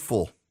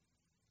grateful.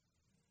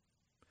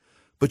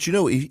 But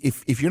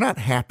if you're not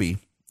happy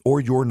or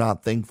you're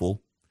not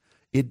thankful,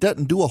 it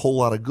doesn't do a whole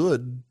lot of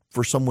good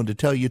for someone to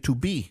tell you to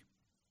be.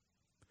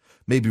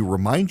 Maybe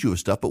remind you of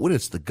stuff, but when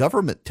it's the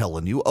government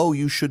telling you, oh,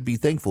 you should be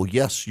thankful.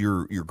 Yes,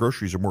 your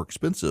groceries are more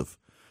expensive,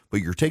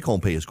 but your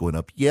take-home pay is going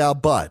up. Yeah,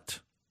 but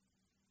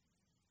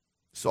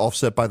it's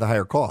offset by the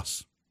higher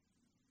costs.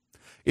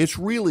 It's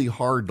really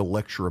hard to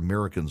lecture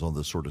Americans on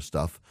this sort of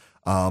stuff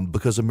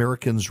because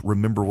Americans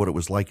remember what it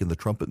was like in the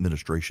Trump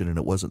administration, and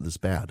it wasn't this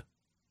bad.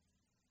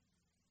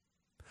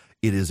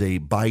 It is a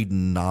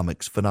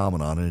Bidenomics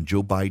phenomenon, and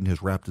Joe Biden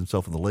has wrapped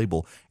himself in the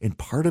label. And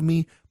part of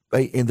me,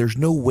 and there's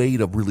no way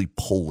to really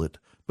pull it,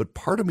 But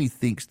part of me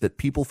thinks that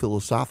people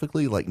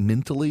philosophically, like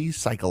mentally,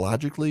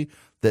 psychologically,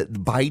 that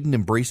Biden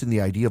embracing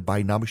the idea of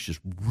Bidenomics just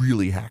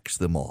really hacks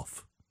them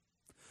off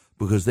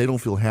because they don't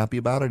feel happy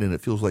about it. And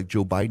it feels like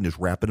Joe Biden is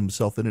wrapping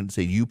himself in it and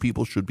saying, you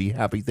people should be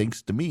happy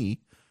thanks to me.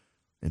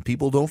 And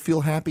people don't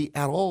feel happy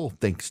at all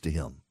thanks to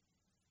him.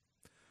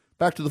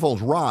 Back to the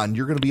phones. Ron,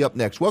 you're going to be up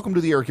next. Welcome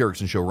to the Eric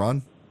Erickson Show,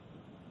 Ron.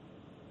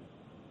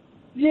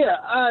 Yeah,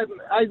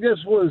 I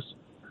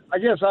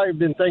guess I've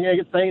been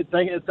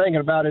thinking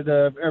about it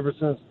ever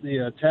since the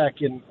attack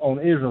on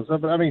Israel. So,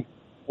 but I mean,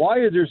 why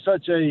is there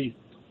such a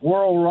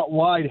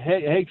worldwide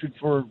hatred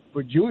for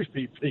Jewish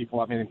people?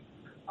 I mean,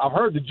 I've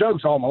heard the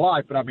jokes all my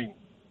life, but I mean,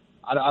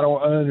 I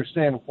don't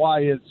understand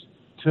why it's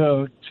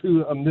to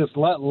this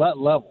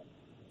level.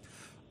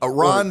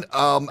 Ron,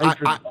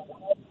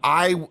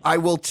 I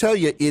will tell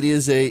you,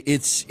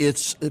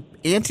 it's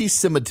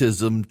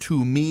anti-Semitism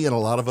to me and a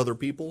lot of other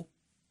people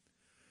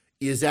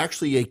is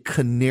actually a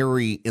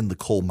canary in the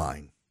coal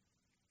mine.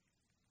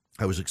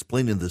 I was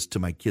explaining this to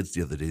my kids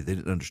the other day. They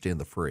didn't understand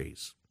the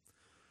phrase.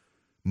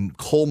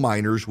 Coal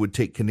miners would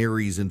take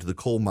canaries into the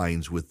coal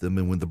mines with them,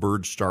 and when the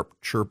birds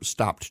stopped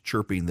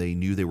chirping, they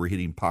knew they were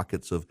hitting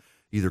pockets of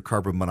either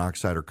carbon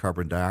monoxide or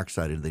carbon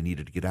dioxide, and they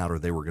needed to get out or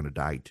they were going to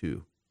die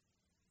too.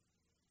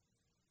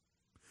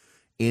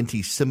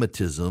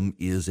 Anti-Semitism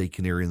is a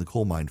canary in the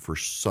coal mine for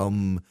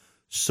some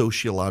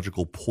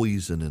sociological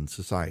poison in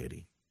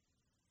society.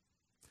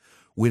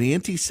 When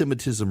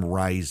anti-Semitism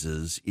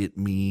rises, it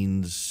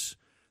means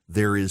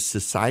there is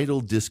societal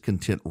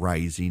discontent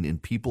rising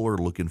and people are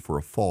looking for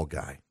a fall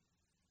guy.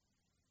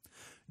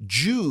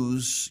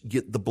 Jews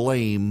get the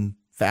blame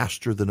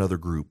faster than other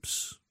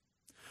groups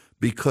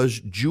because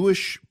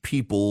Jewish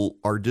people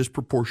are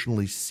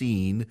disproportionately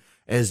seen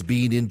as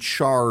being in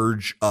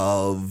charge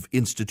of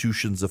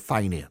institutions of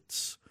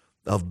finance,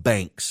 of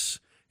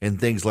banks,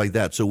 and things like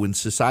that. So when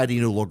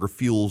society no longer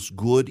feels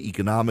good,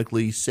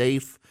 economically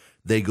safe,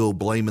 they go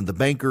blaming the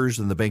bankers,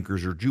 and the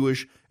bankers are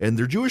Jewish, and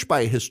they're Jewish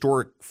by a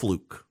historic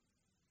fluke.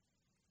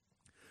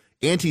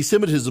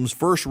 Anti-Semitism's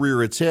first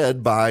rear its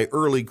head by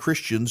early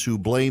Christians who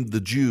blamed the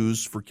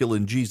Jews for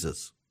killing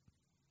Jesus.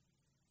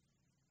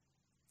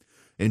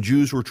 And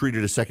Jews were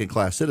treated as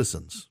second-class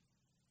citizens.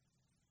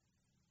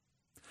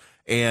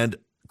 And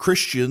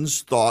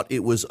Christians thought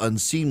it was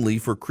unseemly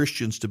for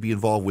Christians to be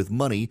involved with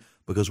money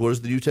because what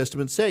does the New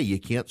Testament say? You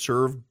can't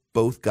serve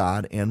both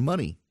God and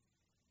money.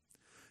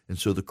 And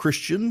so the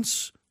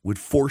Christians would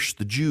force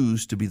the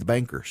Jews to be the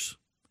bankers,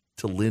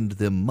 to lend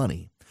them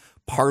money.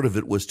 Part of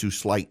it was to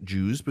slight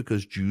Jews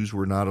because Jews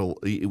were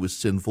it was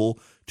sinful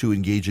to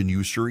engage in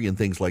usury and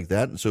things like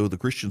that. And so the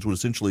Christians would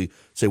essentially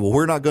say, well,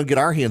 we're not going to get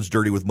our hands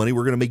dirty with money.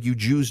 We're going to make you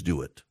Jews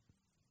do it.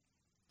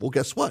 Well,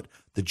 guess what?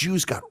 The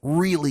Jews got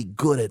really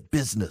good at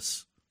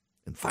business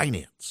and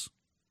finance.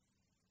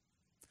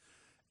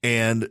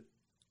 And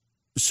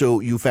so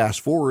you fast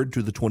forward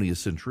to the 20th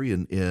century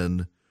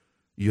and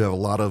you have a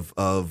lot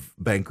of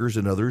bankers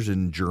and others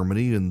in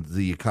Germany, and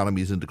the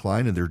economy is in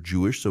decline, and they're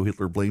Jewish, so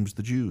Hitler blames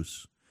the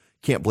Jews.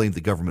 Can't blame the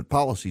government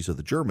policies of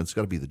the Germans. It's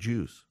got to be the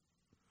Jews.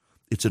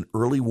 It's an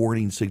early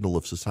warning signal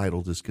of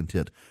societal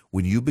discontent.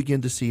 When you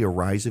begin to see a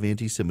rise of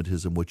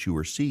anti-Semitism, what you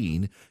are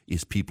seeing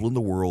is people in the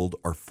world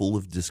are full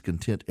of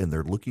discontent, and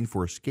they're looking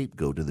for a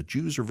scapegoat. And the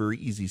Jews are very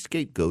easy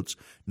scapegoats,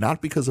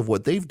 not because of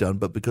what they've done,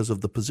 but because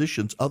of the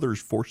positions others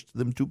forced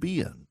them to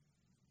be in.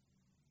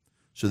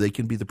 So they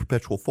can be the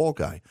perpetual fall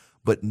guy.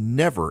 But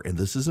never, and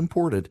this is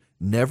important,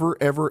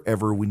 never, ever,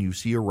 ever when you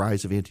see a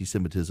rise of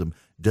anti-Semitism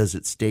does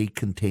it stay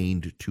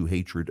contained to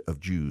hatred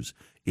of Jews.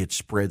 It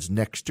spreads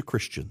next to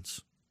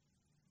Christians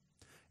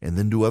and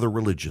then to other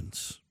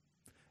religions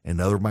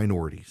and other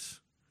minorities,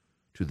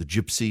 to the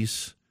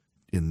gypsies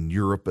in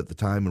Europe at the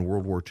time in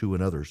World War II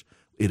and others.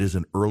 It is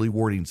an early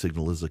warning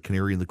signal, as a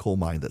canary in the coal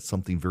mine, that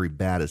something very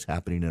bad is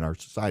happening in our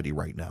society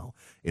right now.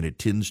 And it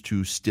tends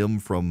to stem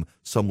from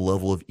some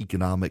level of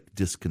economic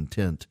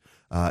discontent,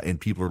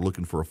 and people are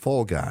looking for a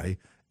fall guy.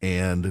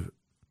 And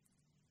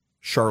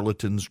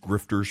charlatans,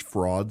 grifters,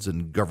 frauds,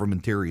 and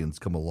governmentarians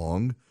come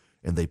along,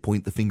 and they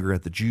point the finger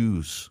at the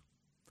Jews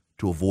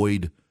to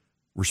avoid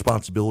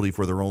responsibility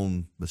for their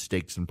own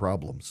mistakes and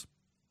problems.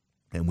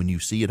 And when you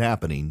see it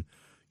happening,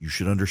 you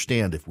should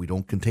understand if we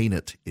don't contain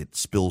it, it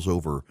spills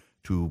over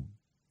to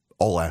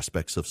all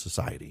aspects of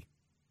society.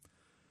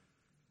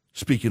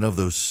 Speaking of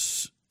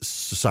those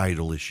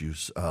societal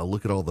issues,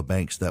 look at all the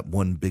banks. That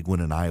one big one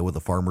in Iowa, the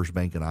Farmers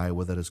Bank in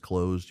Iowa that has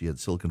closed. You had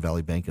Silicon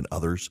Valley Bank and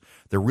others.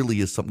 There really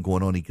is something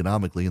going on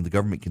economically, and the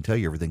government can tell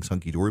you everything's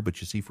hunky-dory,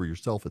 but you see for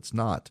yourself it's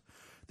not.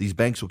 These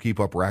banks will keep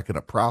up racking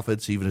up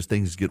profits. Even as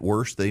things get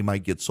worse, they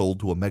might get sold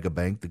to a mega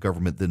bank the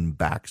government then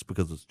backs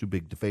because it's too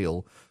big to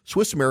fail.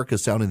 Swiss America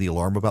is sounding the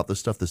alarm about this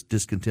stuff, this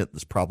discontent,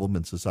 this problem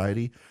in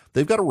society.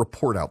 They've got a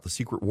report out, The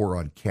Secret War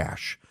on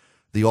Cash,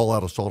 the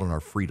all-out assault on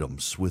our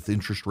freedoms. With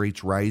interest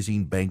rates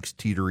rising, banks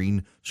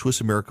teetering,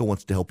 Swiss America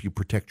wants to help you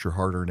protect your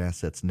hard-earned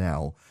assets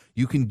now.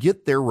 You can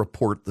get their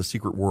report, The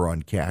Secret War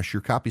on Cash.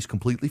 Your copy's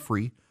completely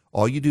free.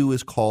 All you do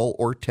is call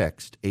or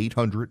text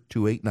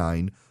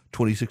 800-289-2646.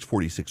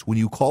 When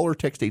you call or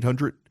text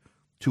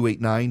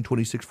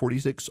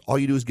 800-289-2646. All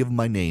you do is give them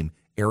my name,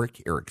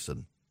 Eric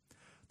Erickson.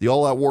 The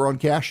all-out war on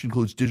cash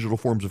includes digital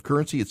forms of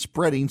currency. It's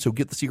spreading, so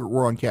get the Secret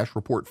War on Cash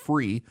report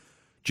free.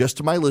 Just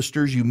to my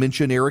listeners, you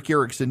mention Eric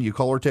Erickson. You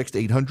call or text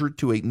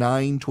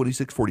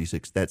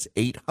 800-289-2646. That's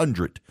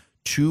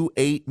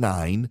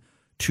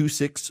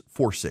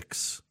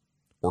 800-289-2646.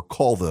 Or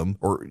call them,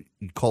 or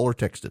you call or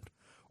text it.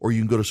 Or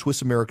you can go to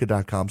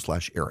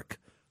SwissAmerica.com/Eric.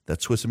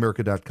 That's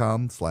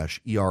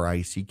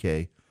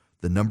SwissAmerica.com/ERICK.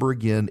 The number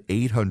again,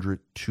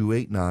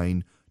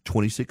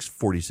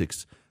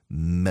 800-289-2646.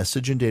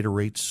 Message and data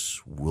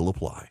rates will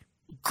apply.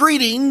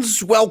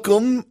 Greetings.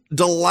 Welcome.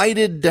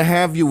 Delighted to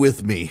have you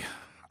with me.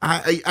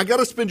 I got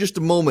to spend just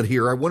a moment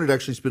here. I wanted to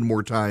actually spend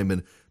more time,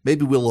 and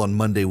maybe we'll on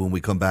Monday when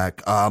we come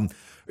back.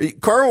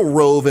 Karl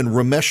Rove and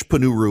Ramesh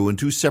Ponnuru in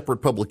two separate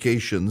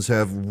publications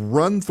have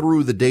run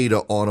through the data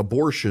on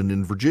abortion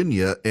in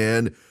Virginia,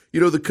 and,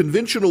 the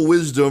conventional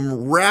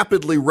wisdom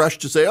rapidly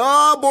rushed to say,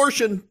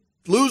 abortion,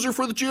 loser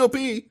for the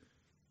GOP.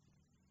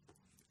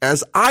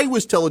 As I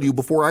was telling you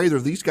before either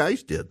of these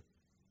guys did.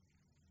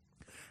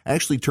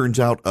 Actually, turns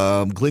out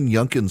Glenn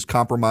Youngkin's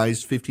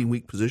compromised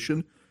 15-week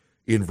position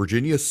in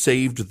Virginia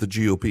saved the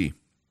GOP.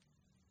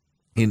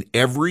 In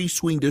every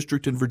swing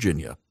district in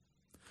Virginia,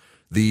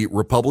 the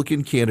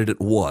Republican candidate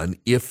won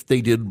if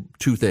they did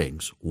two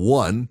things.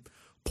 One,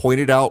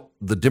 pointed out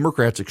the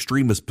Democrats'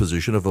 extremist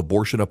position of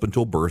abortion up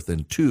until birth,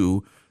 and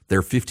two,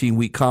 their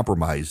 15-week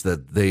compromise,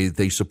 that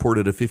they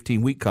supported a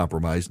 15-week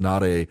compromise,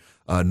 not a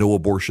no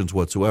abortions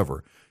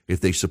whatsoever. If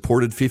they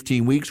supported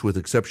 15 weeks with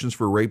exceptions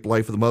for rape,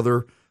 life of the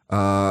mother,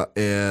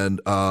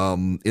 and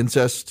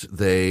incest,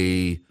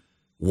 they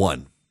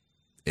won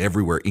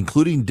everywhere,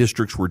 including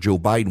districts where Joe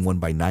Biden won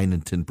by 9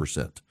 and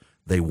 10%.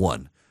 They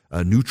won,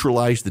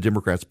 neutralized the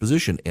Democrats'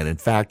 position. And in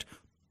fact,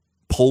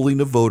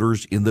 polling of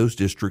voters in those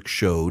districts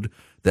showed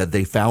that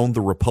they found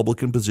the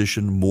Republican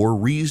position more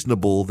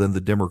reasonable than the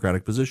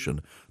Democratic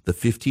position. The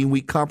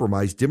 15-week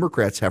compromise,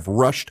 Democrats have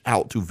rushed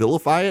out to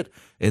vilify it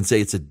and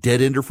say it's a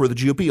dead ender for the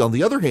GOP. On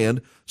the other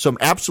hand, some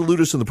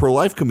absolutists in the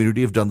pro-life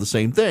community have done the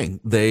same thing.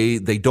 They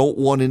don't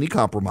want any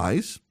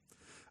compromise.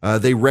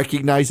 They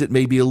recognize it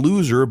may be a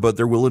loser, but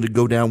they're willing to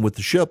go down with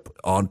the ship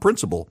on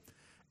principle.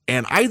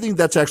 And I think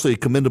that's actually a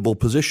commendable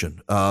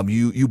position.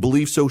 You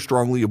believe so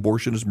strongly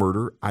abortion is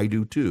murder. I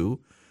do too.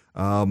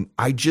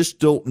 I just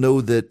don't know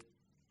that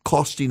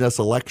costing us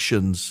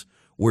elections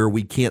where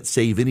we can't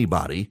save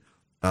anybody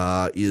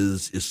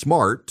is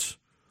smart.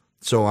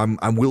 So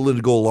I'm willing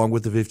to go along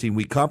with the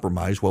 15-week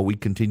compromise while we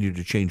continue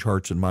to change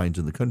hearts and minds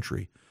in the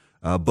country.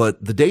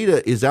 But the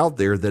data is out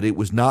there that it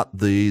was not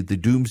the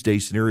doomsday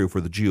scenario for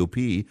the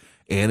GOP.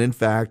 And in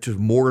fact,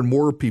 more and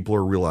more people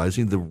are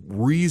realizing the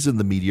reason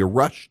the media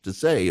rushed to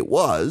say it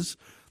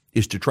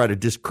is to try to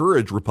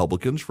discourage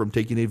Republicans from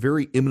taking a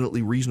very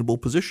eminently reasonable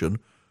position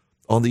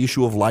on the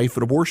issue of life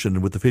and abortion.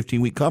 And with the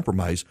 15-week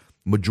compromise,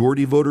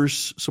 majority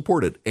voters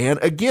support it. And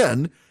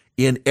again,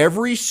 in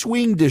every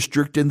swing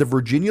district in the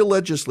Virginia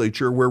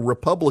legislature where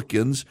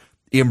Republicans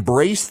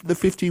embraced the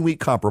 15-week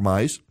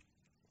compromise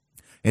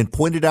and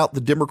pointed out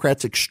the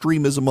Democrats'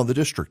 extremism on the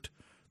district,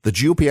 the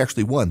GOP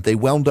actually won. They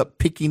wound up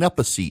picking up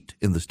a seat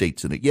in the state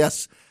Senate.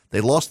 Yes, they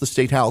lost the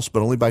state House,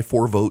 but only by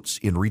 4 votes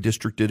in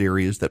redistricted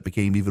areas that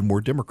became even more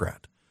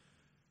Democrat.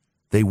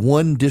 They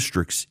won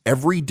districts.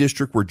 Every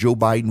district where Joe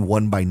Biden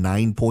won by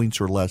 9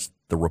 points or less,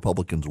 the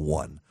Republicans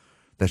won.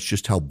 That's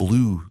just how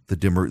blue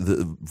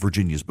the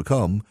Virginia's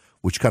become,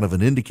 which kind of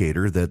an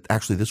indicator that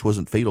actually this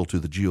wasn't fatal to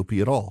the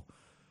GOP at all.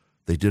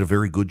 They did a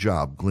very good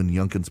job. Glenn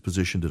Youngkin's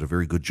position did a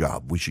very good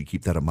job. We should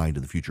keep that in mind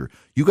in the future.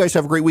 You guys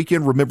have a great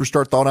weekend. Remember,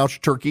 start thawing out your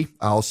turkey.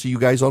 I'll see you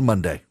guys on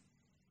Monday.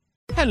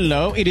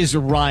 Hello, it is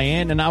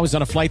Ryan, and I was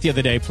on a flight the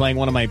other day playing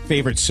one of my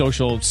favorite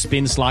social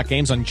spin slot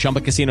games on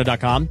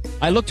ChumbaCasino.com.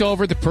 I looked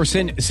over at the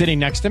person sitting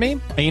next to me,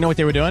 and you know what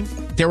they were doing?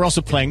 They were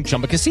also playing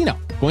Chumba Casino.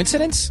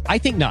 Coincidence? I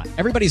think not.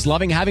 Everybody's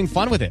loving having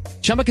fun with it.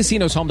 Chumba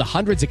Casino is home to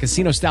hundreds of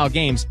casino-style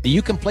games that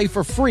you can play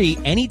for free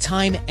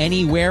anytime,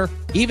 anywhere,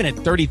 even at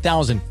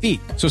 30,000 feet.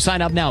 So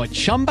sign up now at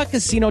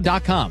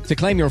ChumbaCasino.com to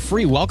claim your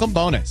free welcome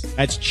bonus.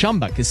 That's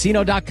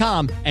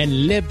ChumbaCasino.com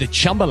and live the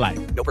Chumba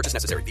life. No purchase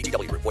necessary.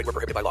 VGW. Void where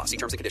prohibited by law. See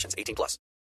terms and conditions. 18+.